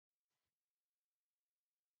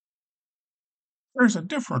There's a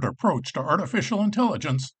different approach to artificial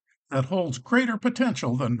intelligence that holds greater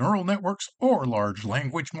potential than neural networks or large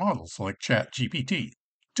language models like ChatGPT.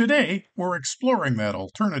 Today, we're exploring that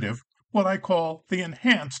alternative, what I call the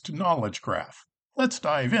enhanced knowledge graph. Let's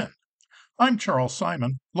dive in. I'm Charles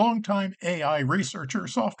Simon, longtime AI researcher,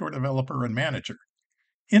 software developer, and manager.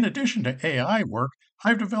 In addition to AI work,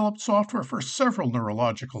 I've developed software for several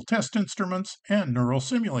neurological test instruments and neural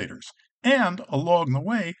simulators, and along the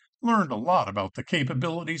way, learned a lot about the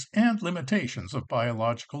capabilities and limitations of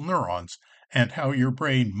biological neurons and how your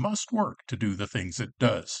brain must work to do the things it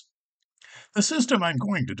does. The system I'm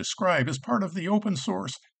going to describe is part of the open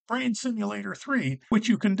source BrainSimIII, which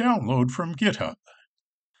you can download from GitHub.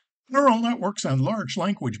 Neural networks and large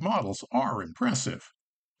language models are impressive,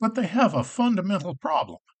 but they have a fundamental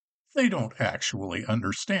problem. They don't actually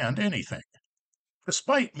understand anything.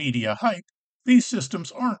 Despite media hype, these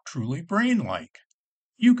systems aren't truly brain-like.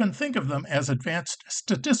 You can think of them as advanced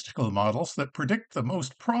statistical models that predict the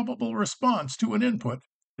most probable response to an input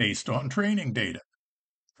based on training data.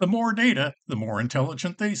 The more data, the more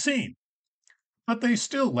intelligent they seem, but they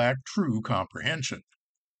still lack true comprehension.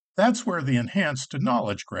 That's where the enhanced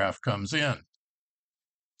knowledge graph comes in.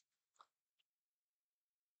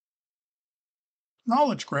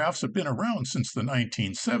 Knowledge graphs have been around since the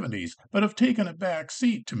 1970s, but have taken a back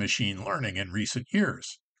seat to machine learning in recent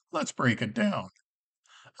years. Let's break it down.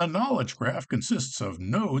 A knowledge graph consists of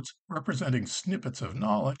nodes representing snippets of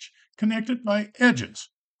knowledge connected by edges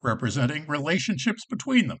representing relationships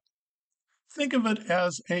between them. Think of it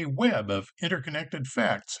as a web of interconnected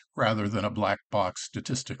facts rather than a black box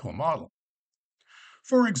statistical model.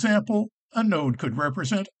 For example, a node could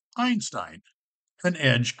represent Einstein. An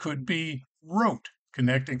edge could be rote,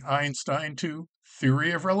 connecting Einstein to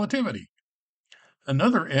theory of relativity.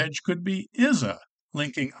 Another edge could be ISA,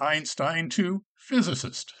 linking Einstein to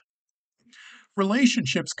physicist.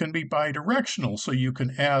 Relationships can be bidirectional, so you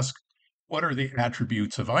can ask, what are the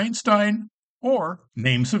attributes of Einstein? Or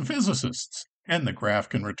name some physicists, and the graph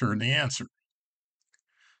can return the answer.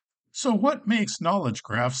 So what makes knowledge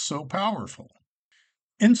graphs so powerful?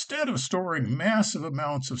 Instead of storing massive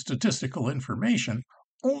amounts of statistical information,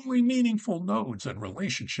 only meaningful nodes and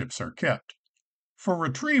relationships are kept. For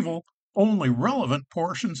retrieval, only relevant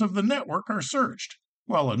portions of the network are searched,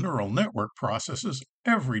 while a neural network processes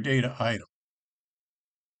every data item.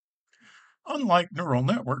 Unlike neural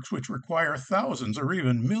networks, which require thousands or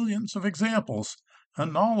even millions of examples, a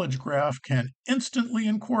knowledge graph can instantly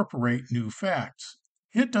incorporate new facts.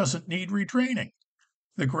 It doesn't need retraining.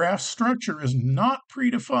 The graph's structure is not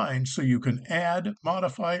predefined, so you can add,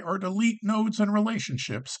 modify, or delete nodes and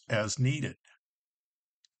relationships as needed.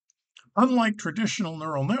 Unlike traditional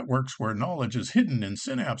neural networks where knowledge is hidden in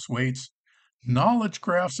synapse weights, knowledge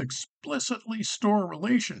graphs explicitly store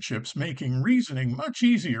relationships, making reasoning much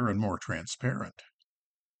easier and more transparent.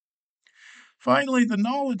 Finally, the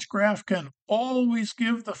knowledge graph can always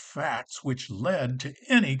give the facts which led to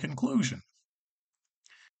any conclusion.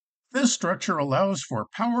 This structure allows for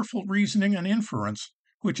powerful reasoning and inference,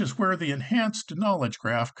 which is where the enhanced knowledge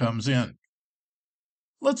graph comes in.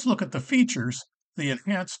 Let's look at the features the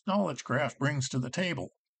enhanced knowledge graph brings to the table.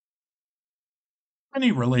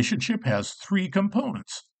 Any relationship has three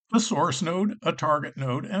components: a source node, a target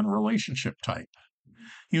node, and a relationship type.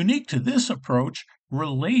 Unique to this approach,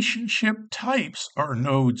 relationship types are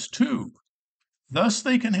nodes too. Thus,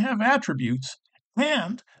 they can have attributes,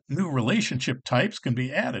 and new relationship types can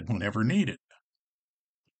be added whenever needed.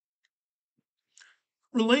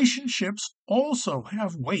 Relationships also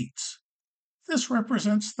have weights. This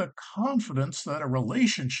represents the confidence that a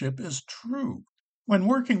relationship is true. When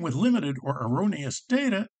working with limited or erroneous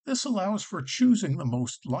data, this allows for choosing the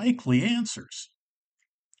most likely answers.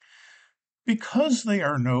 Because they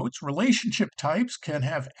are nodes, relationship types can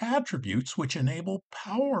have attributes which enable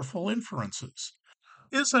powerful inferences.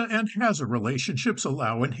 ISA and HAZA relationships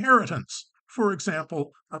allow inheritance. For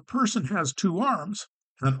example, a person has two arms,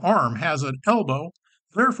 an arm has an elbow,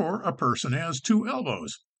 therefore a person has two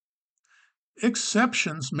elbows.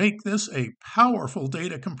 Exceptions make this a powerful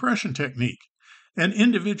data compression technique. An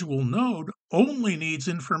individual node only needs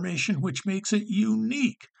information which makes it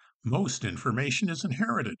unique. Most information is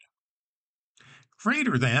inherited.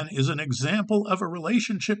 Greater than is an example of a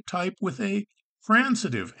relationship type with a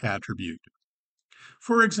transitive attribute.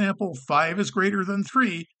 For example, 5 is greater than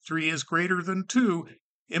 3, 3 is greater than 2,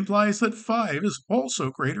 implies that 5 is also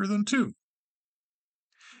greater than 2.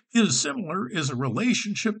 Is similar is a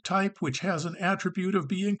relationship type which has an attribute of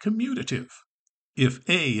being commutative. If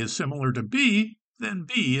A is similar to B, then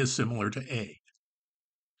B is similar to A.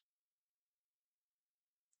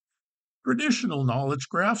 Traditional knowledge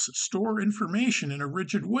graphs store information in a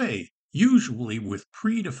rigid way, usually with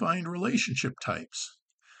predefined relationship types.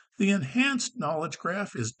 The enhanced knowledge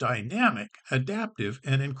graph is dynamic, adaptive,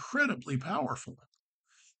 and incredibly powerful.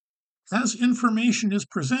 As information is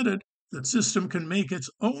presented, the system can make its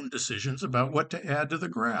own decisions about what to add to the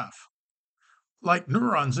graph. Like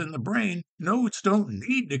neurons in the brain, nodes don't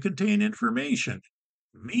need to contain information.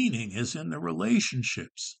 Meaning is in the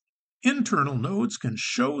relationships. Internal nodes can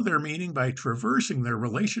show their meaning by traversing their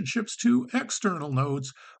relationships to external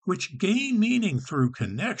nodes, which gain meaning through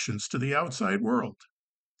connections to the outside world.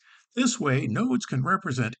 This way, nodes can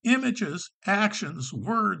represent images, actions,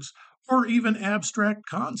 words, or even abstract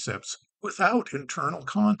concepts without internal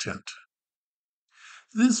content.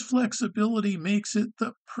 This flexibility makes it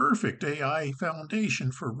the perfect AI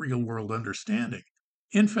foundation for real world understanding.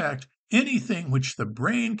 In fact, anything which the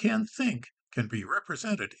brain can think can be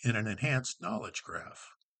represented in an enhanced knowledge graph.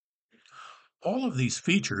 All of these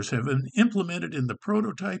features have been implemented in the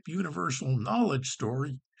Prototype Universal Knowledge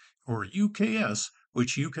Story, or UKS,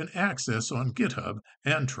 which you can access on GitHub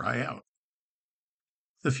and try out.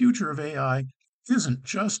 The future of AI isn't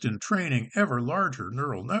just in training ever larger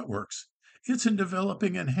neural networks. It's in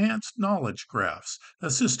developing enhanced knowledge graphs,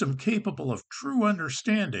 a system capable of true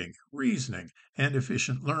understanding, reasoning, and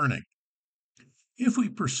efficient learning. If we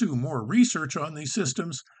pursue more research on these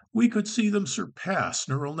systems, we could see them surpass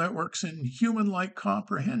neural networks in human like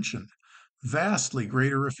comprehension, vastly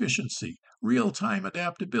greater efficiency, real time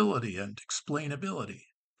adaptability, and explainability.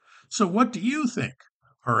 So, what do you think?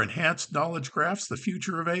 Are enhanced knowledge graphs the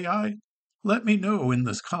future of AI? Let me know in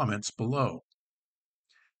the comments below.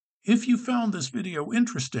 If you found this video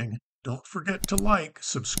interesting, don't forget to like,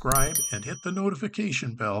 subscribe, and hit the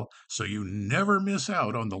notification bell so you never miss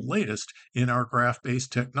out on the latest in our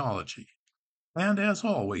graph-based technology. And as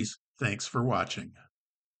always, thanks for watching.